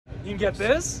You can get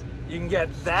this. You can get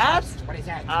that. What is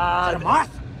that? Is that a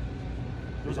moth?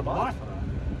 There's a moth?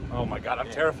 Oh my god, I'm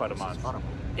terrified of moths.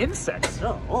 Insects.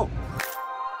 Oh.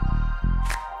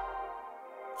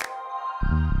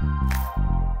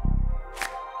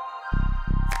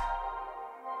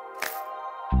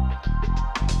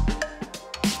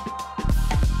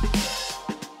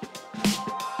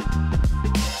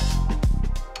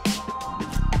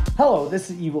 Hello, this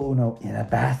is Evil Uno in a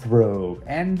bathrobe,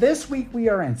 and this week we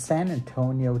are in San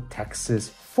Antonio, Texas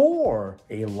for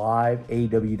a live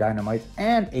AEW Dynamite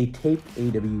and a taped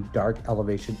AEW Dark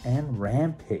Elevation and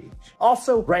Rampage.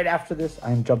 Also, right after this,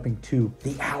 I'm jumping to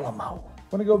the Alamo. I'm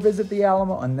gonna go visit the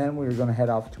Alamo, and then we're gonna head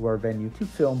off to our venue to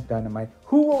film Dynamite.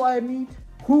 Who will I meet?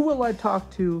 Who will I talk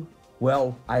to?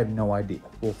 Well, I have no idea.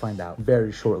 We'll find out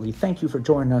very shortly. Thank you for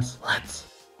joining us. Let's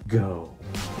go.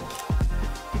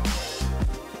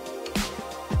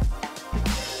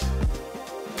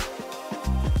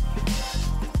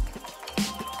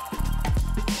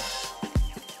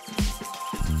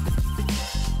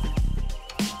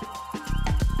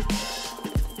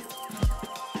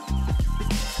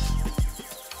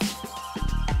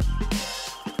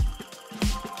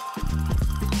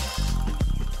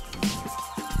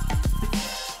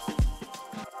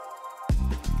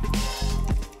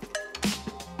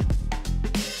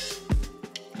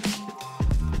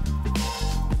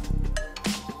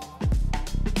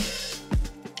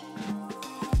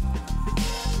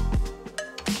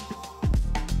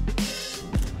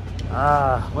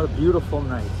 Ah, what a beautiful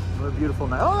night. What a beautiful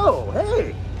night. Oh,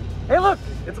 hey! Hey, look!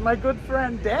 It's my good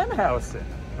friend Danhausen.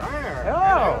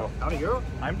 Hello. How are you?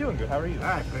 I'm doing good. How are you?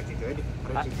 Pretty good.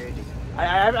 Pretty good. I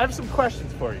have some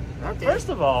questions for you. Okay. First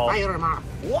of all, Fire them off.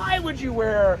 why would you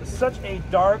wear such a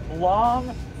dark,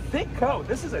 long, thick coat?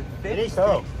 This is a It thick is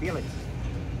coat. thick. Feel it.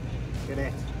 Look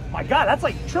at that. My God, that's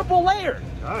like triple layered.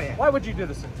 Oh, yeah. Why would you do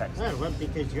this in Texas? Well,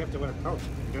 because you have to wear a coat.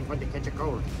 You don't want to catch a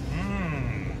cold.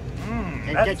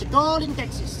 Can't That's- catch a cold in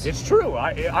Texas. It's true.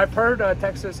 I've heard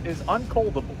Texas is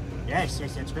uncoldable. Yes,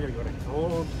 that's better. You wear a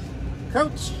cold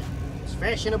coat. It's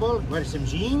fashionable. Wear some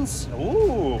jeans.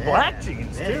 Ooh, Yeah. black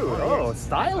jeans Yeah, too. oh, Oh, yes.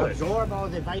 stylish. Absorb all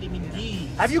the vitamin D.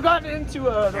 Have you gotten into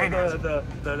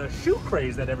the shoe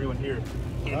craze that everyone here?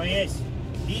 Oh, yes.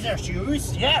 These are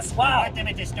shoes. Yes. I Wow. bought them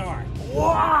at the store.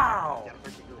 Wow. They're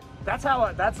pretty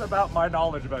good. That's about my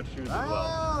knowledge about shoes as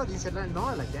well. Oh, you should learn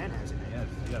more like Danhausen. Yes.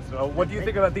 Yes. So, what do you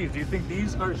think about these? Do you think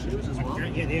these are shoes as well?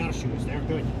 Yeah, they are shoes. They're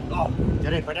good. Oh.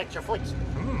 They protect your foot.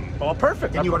 Well,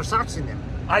 perfect. Then you wear socks in them.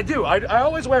 I do. I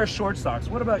always wear short socks.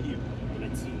 What about you?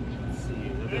 Let's see.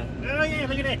 Oh, yeah,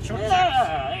 look at that. Short socks.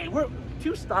 Yeah. Hey, we're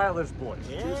two stylish boys.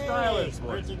 Two stylish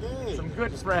boys. Pretty good. Some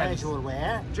good Just friends. Casual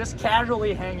wear. Just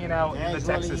casually hanging out in the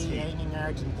Texas Casually heat. hanging out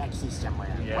in Texas somewhere.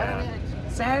 What are Yeah. they?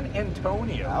 San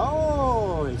Antonio.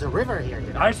 Oh, there's a river here.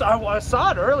 You know? I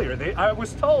saw it earlier. I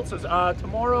was told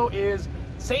tomorrow is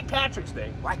St. Patrick's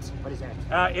Day. What? What is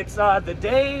that? It's the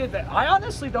day that I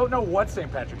honestly don't know what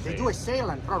St. Patrick's Day They do a is. sale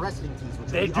on pro wrestling tees, which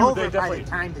They will be do, over they by definitely- the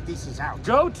time that this is out.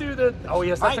 Go to the. Oh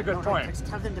yes, that's a good Right, point. Let's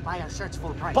tell them to buy our shirts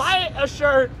full price. Buy a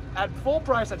shirt at full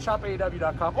price at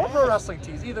shopaew.com or for wrestling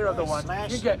tees, either of the ones.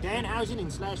 Slash You can get Danhausen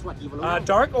and slash what? Evil Uno?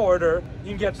 Dark Order.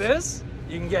 You can get this.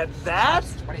 You can get that.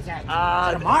 What is that? Is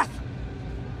Uh, that a moth?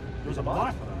 There's a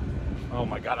moth. Oh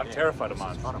my God, I'm terrified of This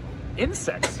is moths. horrible.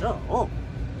 Insects. Oh,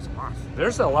 there's a moth.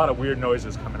 There's a lot of weird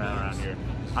noises coming out around here.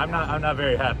 I'm not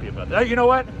very happy about that. You know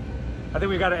what? I think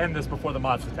we got to end this before the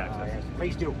moths attack us. Yes,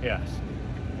 please do. Yes.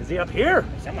 Is he up here?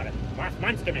 Someone, moth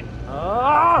monster man.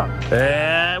 Ah!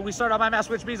 And we start on my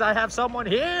mask, which means I have someone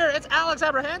here. It's Alex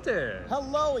Abrahantes.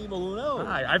 Hello, Evil Uno.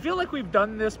 Hi. I feel like we've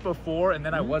done this before, and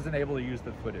then I wasn't able to use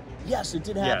the footage. Yes, it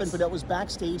did happen, Yes. but that was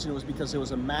backstage, and it was because there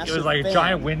was a massive It was like a fan,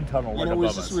 giant wind tunnel and right it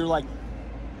was above just us. we were like,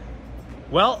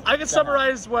 Well, I can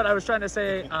summarize what I was trying to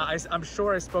say. I'm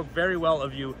sure I spoke very well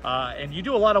of you, and you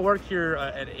do a lot of work here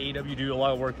at AEW. You do a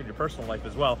lot of work in your personal life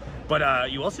as well. But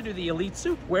you also do the Elite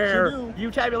Soup, where Sure do.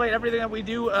 you tabulate everything that we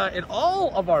do in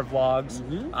all of our vlogs.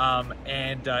 Mhm.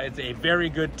 And it's a very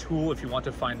good tool if you want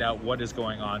to find out what is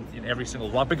going on in every single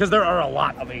vlog, because there are a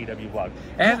lot of AEW vlogs,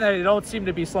 and they don't seem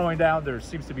to be slowing down. There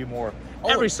seems to be more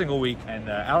every single week, and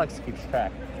Alex keeps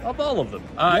track of all of them.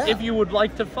 Yeah. If you would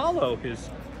like to follow his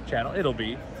channel, it'll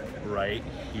be right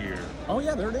here. oh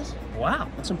yeah, there it is. Wow.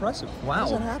 That's impressive. Wow. How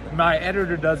does that happen? My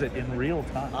editor does it in real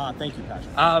time. Thank you, Patrick.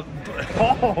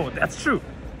 Oh, that's true.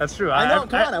 That's true. I know,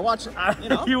 come on, I watch, you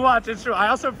know. You watch, it's true. I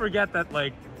also forget that,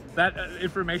 like, that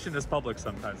information is public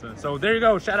sometimes. So there you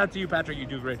go. Shout out to you, Patrick. You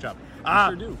do a great job.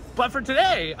 Sure do. But for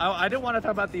today, I didn't want to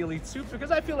talk about the Elite Soups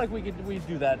because I feel like we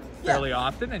do that fairly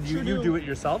often, and Sure you do. do it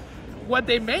yourself. What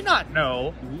they may not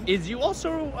know is you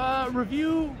also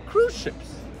review cruise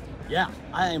ships. Yeah,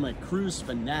 I am a cruise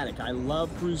fanatic. I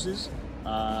love cruises.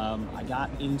 I got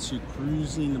into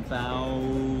cruising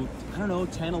about, I don't know,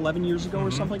 10, 11 years ago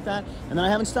or something like that. And then I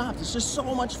haven't stopped. It's just so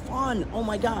much fun. Oh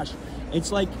my gosh.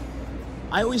 It's like,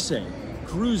 I always say,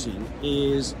 cruising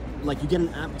is like you get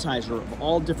an appetizer of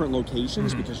all different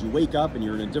locations because you wake up and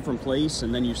you're in a different place,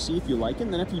 and then you see if you like it,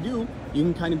 and then if you do, you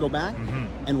can kind of go back.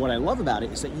 And what I love about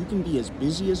it is that you can be as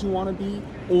busy as you want to be,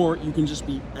 or you can just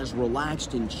be as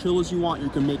relaxed and chill as you want. You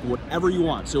can make whatever you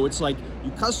want. So it's like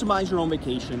you customize your own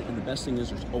vacation, and the best thing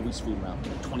is there's always food around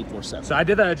 24/7. So I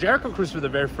did a Jericho cruise for the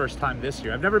very first time this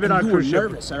year. I've never been on a You were cruise ship.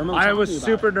 nervous. I remember I talking was about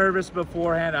super it. nervous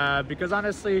beforehand because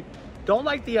honestly, don't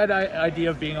like the idea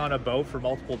of being on a boat for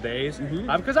multiple days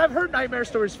because I've heard nightmare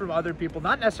stories from other people,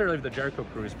 not necessarily the Jericho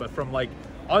cruise, but from like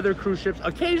other cruise ships.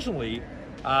 Occasionally,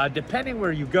 depending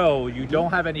where you go, you don't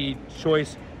have any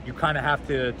choice. You kind of have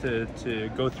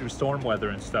to go through storm weather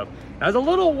and stuff. And I was a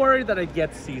little worried that I'd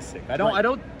get seasick. I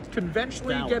don't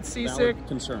conventionally get seasick. Valid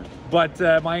concern.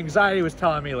 But my anxiety was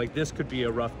telling me like this could be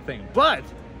a rough thing. But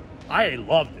I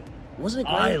loved it. Wasn't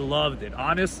it great? I loved it.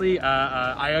 Honestly,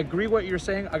 I agree what you're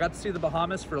saying. I got to see the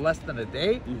Bahamas for less than a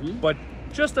day, but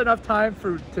just enough time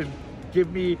to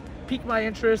pique my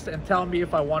interest and tell me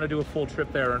if I want to do a full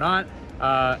trip there or not.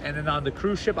 And then on the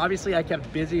cruise ship, obviously I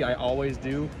kept busy. I always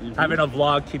do. Having a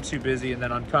vlog keeps you busy. And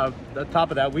then on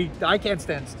top of that, I can't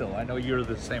stand still. I know you're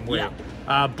the same way.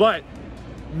 Yeah. But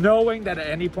knowing that at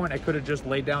any point I could have just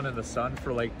laid down in the sun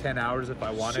for like 10 hours if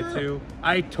I wanted to,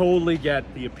 I totally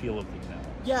get the appeal of these now.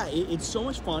 Yeah, it's so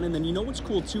much fun. And then you know what's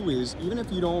cool too is even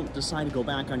if you don't decide to go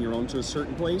back on your own to a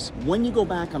certain place, when you go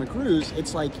back on a cruise,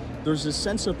 it's like there's this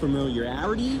sense of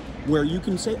familiarity where you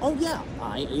can say, oh yeah,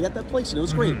 I ate at that place and it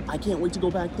was great. I can't wait to go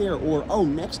back there. Or, oh,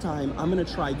 next time I'm going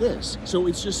to try this. So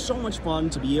it's just so much fun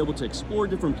to be able to explore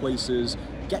different places,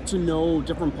 get to know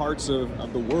different parts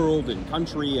of the world and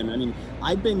country. And I mean,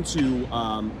 I've been to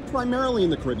primarily in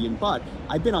the Caribbean, but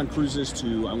I've been on cruises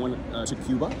I went to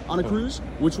Cuba on a cruise,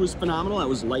 which was phenomenal. That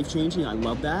was life-changing. I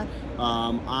love that.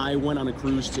 I went on a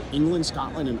cruise to England,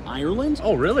 Scotland, and Ireland.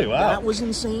 Oh, really? Wow. That was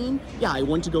insane. Yeah, I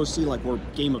went to go see like where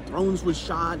Game of Thrones was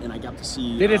shot, and I got to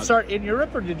see... Did it start in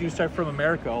Europe, or did you start from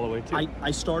America all the way to?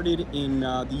 I started in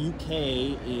the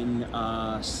UK, in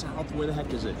South... Where the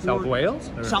heck is it? South Wales?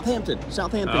 Or? Southampton.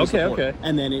 Okay.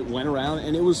 And then it went around,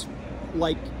 and it was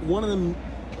like one of the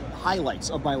highlights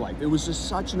of my life. It was just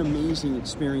such an amazing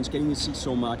experience, getting to see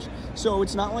so much. So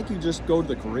it's not like you just go to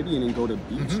the Caribbean and go to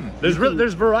the beach.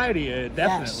 There's variety,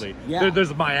 definitely. Yes, yeah.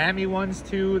 There's Miami ones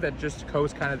too that just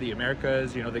coast kind of the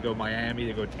Americas. You know, they go Miami,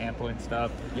 they go Tampa and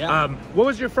stuff. Yeah. What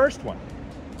was your first one?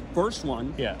 First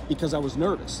one, because I was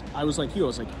nervous. I was like you. I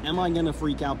was like, am I going to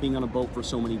freak out being on a boat for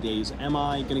so many days? Am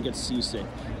I going to get seasick?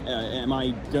 Am I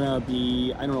going to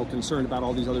be, I don't know, concerned about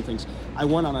all these other things? I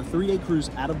went on a 3-day cruise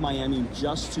out of Miami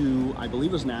just to, I believe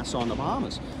it was Nassau in the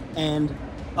Bahamas. And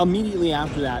immediately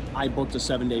after that, I booked a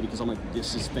 7-day because I'm like,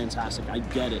 this is fantastic. I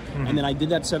get it. And then I did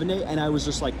that 7-day, and I was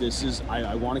just like,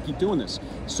 I want to keep doing this.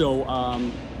 So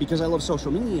because I love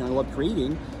social media and I love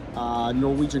creating,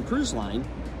 Norwegian Cruise Line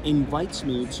invites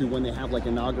me to when they have like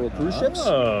inaugural cruise ships,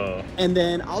 and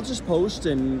then I'll just post,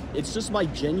 and it's just my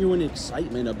genuine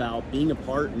excitement about being a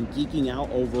part and geeking out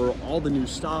over all the new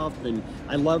stuff. And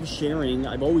I love sharing.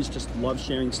 I've always just loved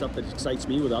sharing stuff that excites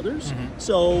me with others.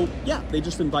 So yeah, they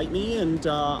just invite me, and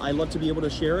I love to be able to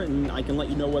share it, and I can let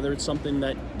you know whether it's something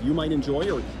that you might enjoy,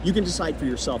 or you can decide for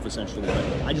yourself essentially.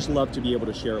 But I just love to be able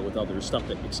to share it with others, stuff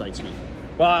that excites me.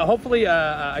 Well, hopefully,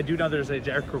 I do know there's a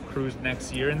Jericho cruise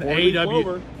next year in the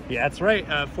AEW. Yeah, that's right,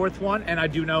 4th one, and I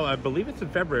do know, I believe it's in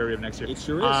February of next year. It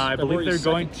sure is. I believe February they're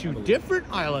going 2nd, to different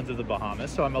islands of the Bahamas,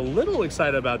 so I'm a little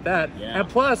excited about that. Yeah. And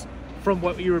plus, from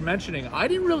what you were mentioning, I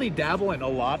didn't really dabble in a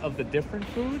lot of the different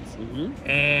foods,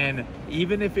 and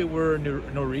even if it were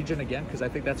Norwegian again, because I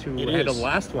think that's who handled the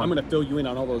last one. I'm going to fill you in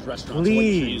on all those restaurants.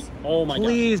 Please. Oh my God.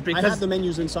 Please, because I have the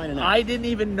menus inside and out. I didn't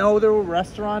even know there were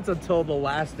restaurants until the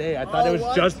last day. I thought it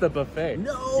was just the buffet.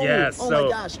 No. Yes. Oh my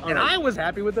gosh. And I was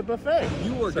happy with the buffet.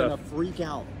 You were going to freak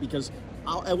out because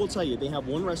I will tell you, they have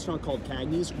one restaurant called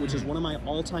Cagney's, which is one of my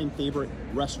all-time favorite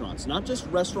restaurants. Not just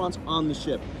restaurants on the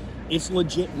ship. It's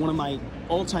legit one of my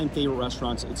all-time favorite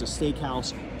restaurants. It's a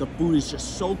steakhouse. The food is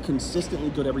just so consistently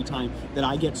good every time that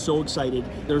I get so excited.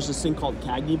 There's this thing called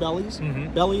Cagney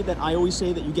belly that I always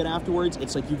say that you get afterwards.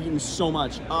 It's like you've eaten so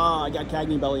much. I got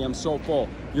Cagney belly. I'm so full.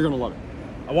 You're going to love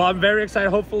it. Well, I'm very excited.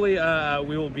 Hopefully,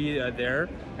 we will be there.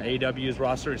 AEW's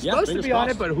roster is supposed to be on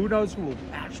it, but who knows who will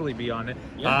actually be on it.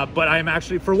 But I'm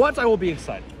actually, for once, I will be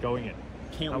excited going in.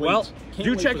 Can't wait. Well, Can't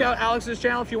do wait check for out that. Alex's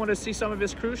channel if you want to see some of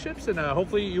his cruise ships, and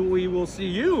hopefully we will see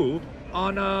you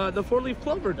on the 4-Leaf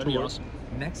Clover That'd be tour awesome.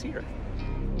 next year.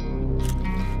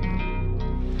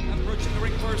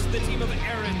 versus the team of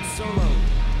Aaron Solo,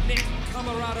 Nick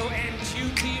Camarado, and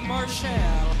QT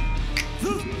Marshall,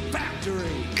 The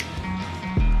Factory.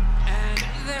 And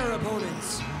their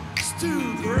opponents,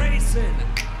 Stu Grayson,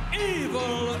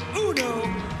 Evil Uno,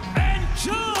 and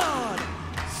John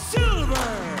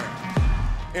Silver.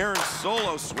 Aaron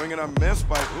Solo swinging a miss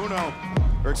by Uno,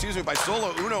 or excuse me, by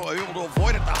Solo. Uno able to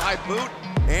avoid it, the high boot,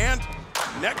 and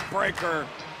neck breaker.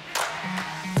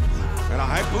 And a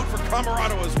high boot for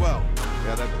Camarado as well.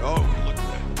 Yeah, that, oh, look,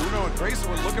 Uno and Grayson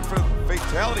were looking for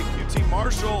fatality. QT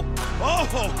Marshall, oh,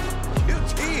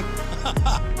 QT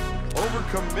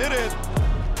overcommitted.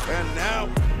 And now,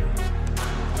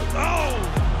 oh,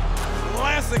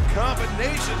 classic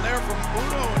combination there from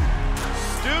Uno and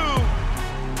Stu.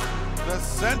 The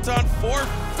senton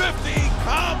 450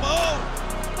 combo.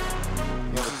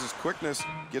 Uses his quickness,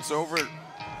 gets over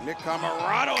Nick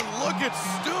Camarado, and look at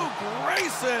Stu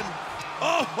Grayson.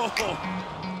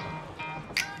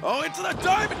 Oh, into the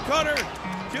diamond cutter.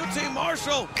 QT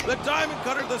Marshall, the diamond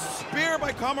cutter, the spear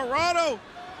by Camarado.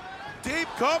 Deep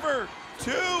cover,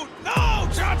 2. No,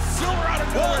 John Silver out of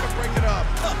nowhere to bring it up.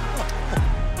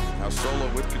 Now Solo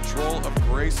with control of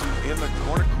Grayson in the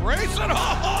corner. Grayson,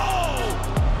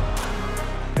 oh!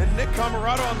 And Nick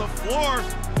Camarado on the floor.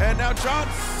 And now John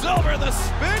Silver, the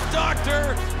spin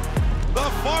doctor. The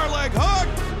far leg hook.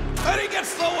 And he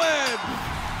gets the win.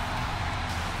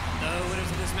 The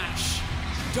winners of this match,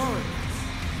 Dark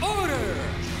Order.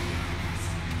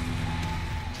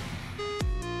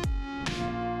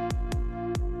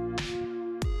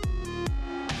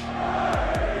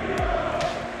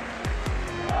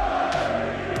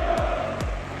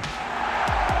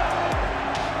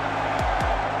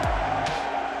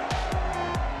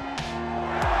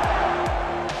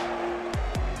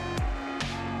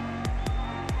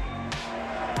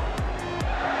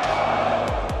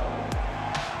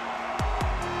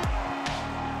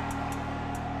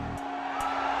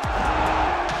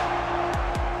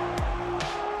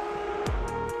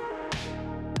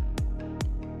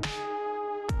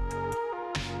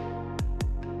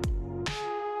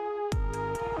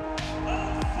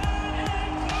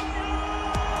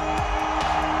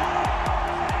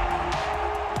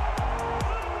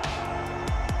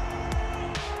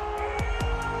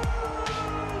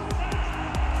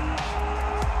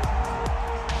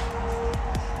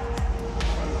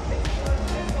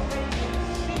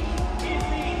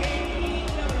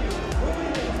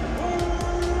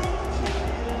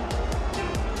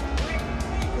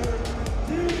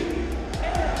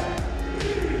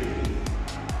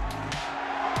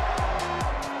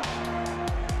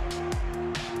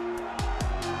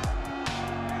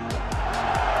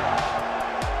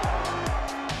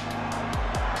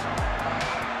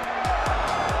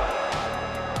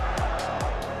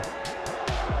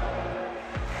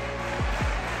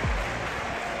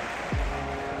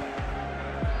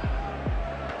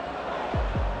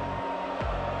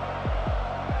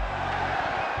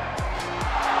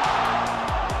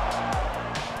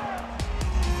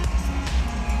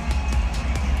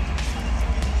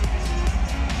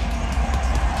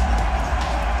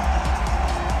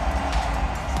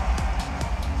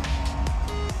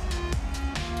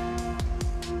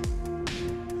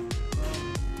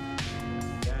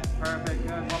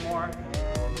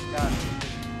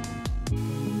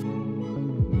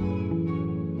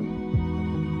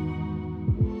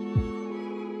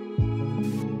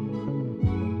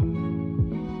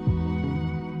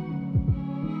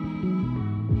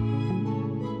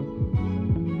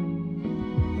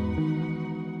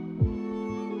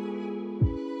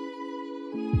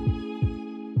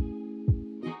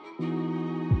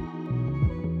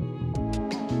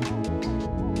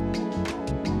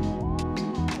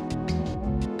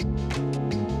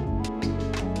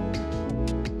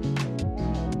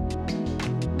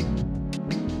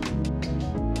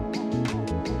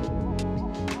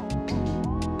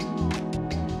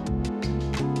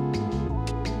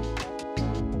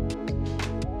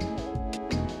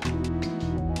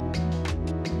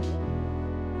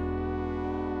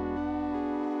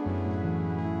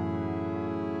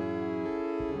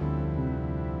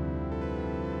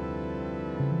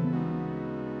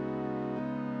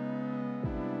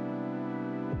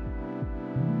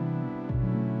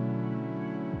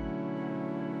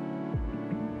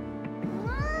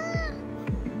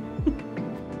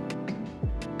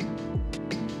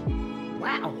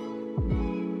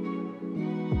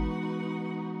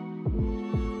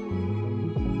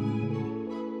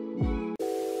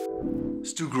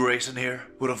 Stu Grayson here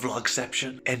with a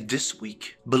vlogception, and this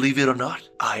week, believe it or not,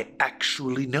 I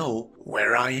actually know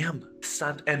where I am.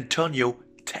 San Antonio,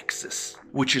 Texas,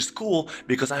 which is cool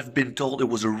because I've been told it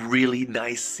was a really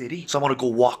nice city. So I want to go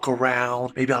walk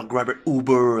around. Maybe I'll grab an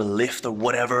Uber or a Lyft or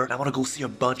whatever. And I want to go see a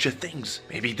bunch of things.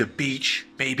 Maybe the beach.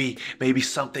 Maybe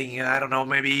something, I don't know,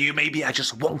 maybe I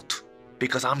just won't.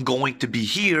 Because I'm going to be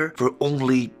here for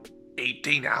only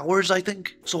 18 hours, I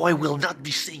think. So I will not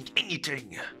be seeing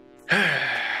anything.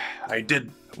 I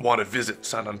did want to visit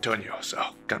San Antonio, so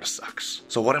kinda sucks.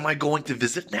 So what am I going to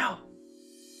visit now?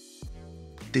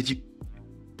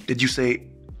 Did you say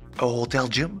a hotel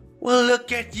gym? Well,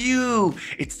 look at you.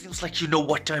 It seems like you know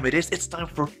what time it is. It's time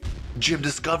for Gym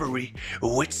Discovery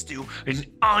with Stu, and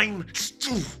I'm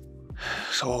Stu.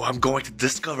 So I'm going to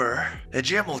discover a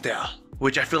gym hotel,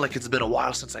 which I feel like it's been a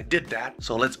while since I did that.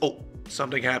 So let's, oh,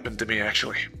 something happened to me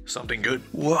actually. Something good.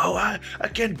 Whoa, I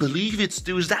can't believe it,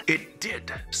 Stu. Is that it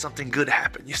did. Something good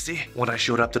happened, you see? When I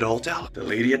showed up to the hotel, the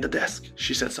lady at the desk,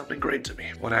 she said something great to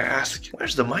me. When I asked,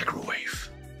 where's the microwave?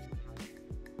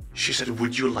 She said,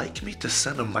 would you like me to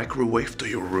send a microwave to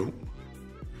your room?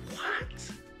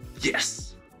 What?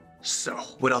 Yes. So,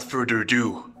 without further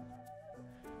ado,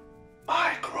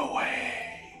 microwave.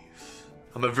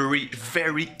 I'm a very,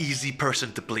 very easy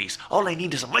person to please. All I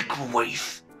need is a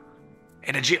microwave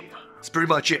and a gym. That's pretty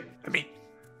much it. I mean,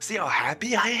 see how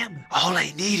happy I am? All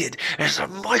I needed is a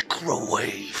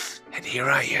microwave. And here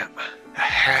I am, a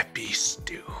happy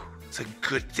Stu. It's a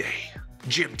good day.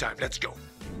 Gym time, let's go.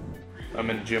 I'm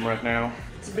in the gym right now.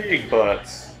 It's big, but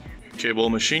cable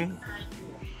machine,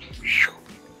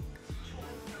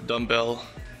 dumbbell,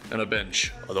 and a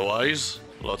bench. Otherwise,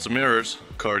 lots of mirrors.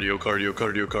 Cardio, cardio,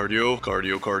 cardio, cardio,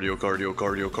 cardio, cardio, cardio,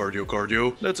 cardio, cardio,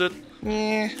 cardio. That's it.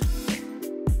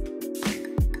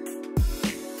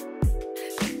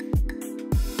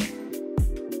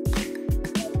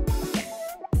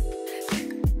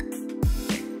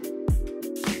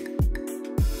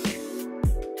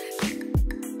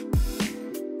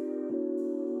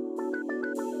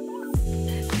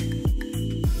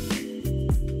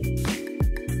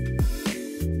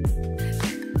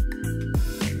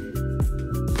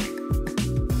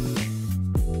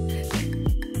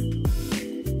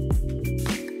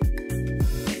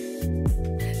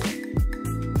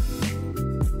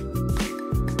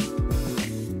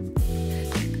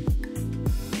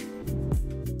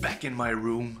 In my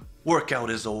room,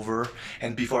 workout is over,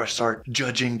 and before I start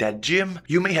judging that gym,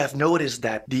 you may have noticed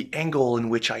that the angle in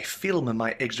which I filmed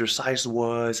my exercise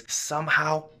was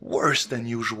somehow worse than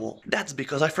usual. That's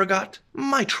because I forgot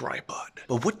my tripod.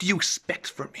 But what do you expect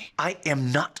from me? I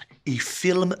am not a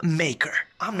filmmaker.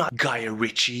 I'm not Guy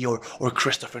Ritchie or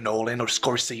Christopher Nolan or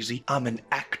Scorsese. I'm an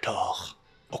actor.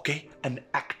 Okay? An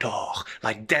actor.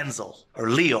 Like Denzel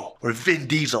or Leo or Vin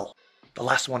Diesel. The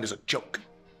last one is a joke.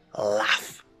 A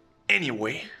laugh.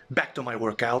 Anyway, back to my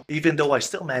workout. Even though I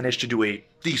still managed to do a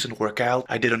decent workout,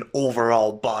 I did an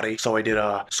overall body. So I did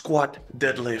a squat,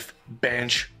 deadlift,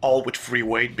 bench, all with free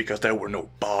weight because there were no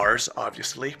bars,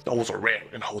 obviously. Those are rare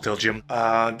in a hotel gym.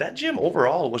 That gym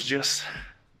overall was just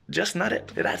not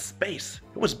it. It had space.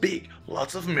 It was big,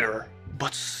 lots of mirror,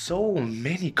 but so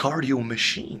many cardio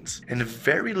machines and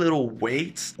very little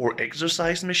weights or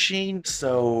exercise machine.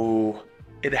 So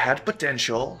it had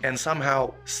potential and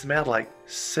somehow smelled like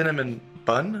cinnamon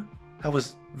bun. That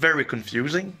was very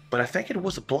confusing, but I think it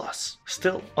was a plus.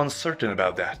 Still uncertain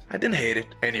about that. I didn't hate it.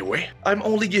 Anyway, I'm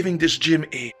only giving this gym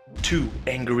a 2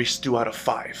 Angry Stu out of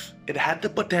 5. It had the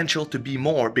potential to be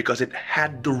more because it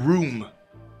had the room,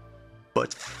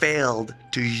 but failed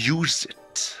to use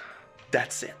it.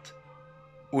 That's it.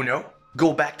 Uno,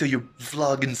 go back to your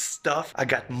vlog and stuff. I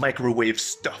got microwave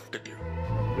stuff to do.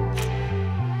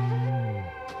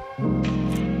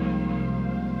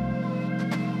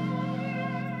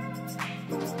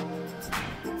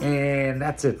 And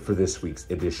that's it for this week's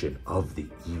edition of the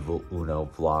Evil Uno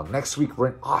vlog. Next week, we're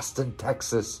in Austin,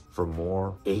 Texas for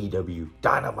more AEW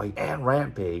Dynamite and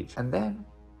Rampage. And then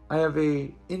I have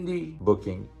a indie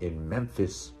booking in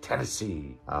Memphis,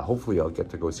 Tennessee. Hopefully I'll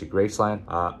get to go see Graceland.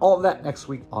 All of that next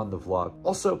week on the vlog.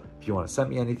 Also, if you want to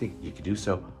send me anything, you can do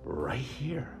so right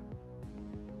here.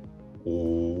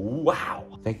 Wow.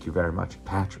 Thank you very much,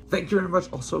 Patrick. Thank you very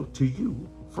much also to you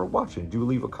for watching. Do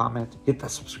leave a comment, hit that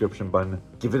subscription button,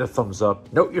 give it a thumbs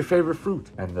up, note your favorite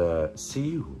fruit, and see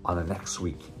you on the next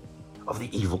week of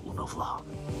the Evil Uno vlog.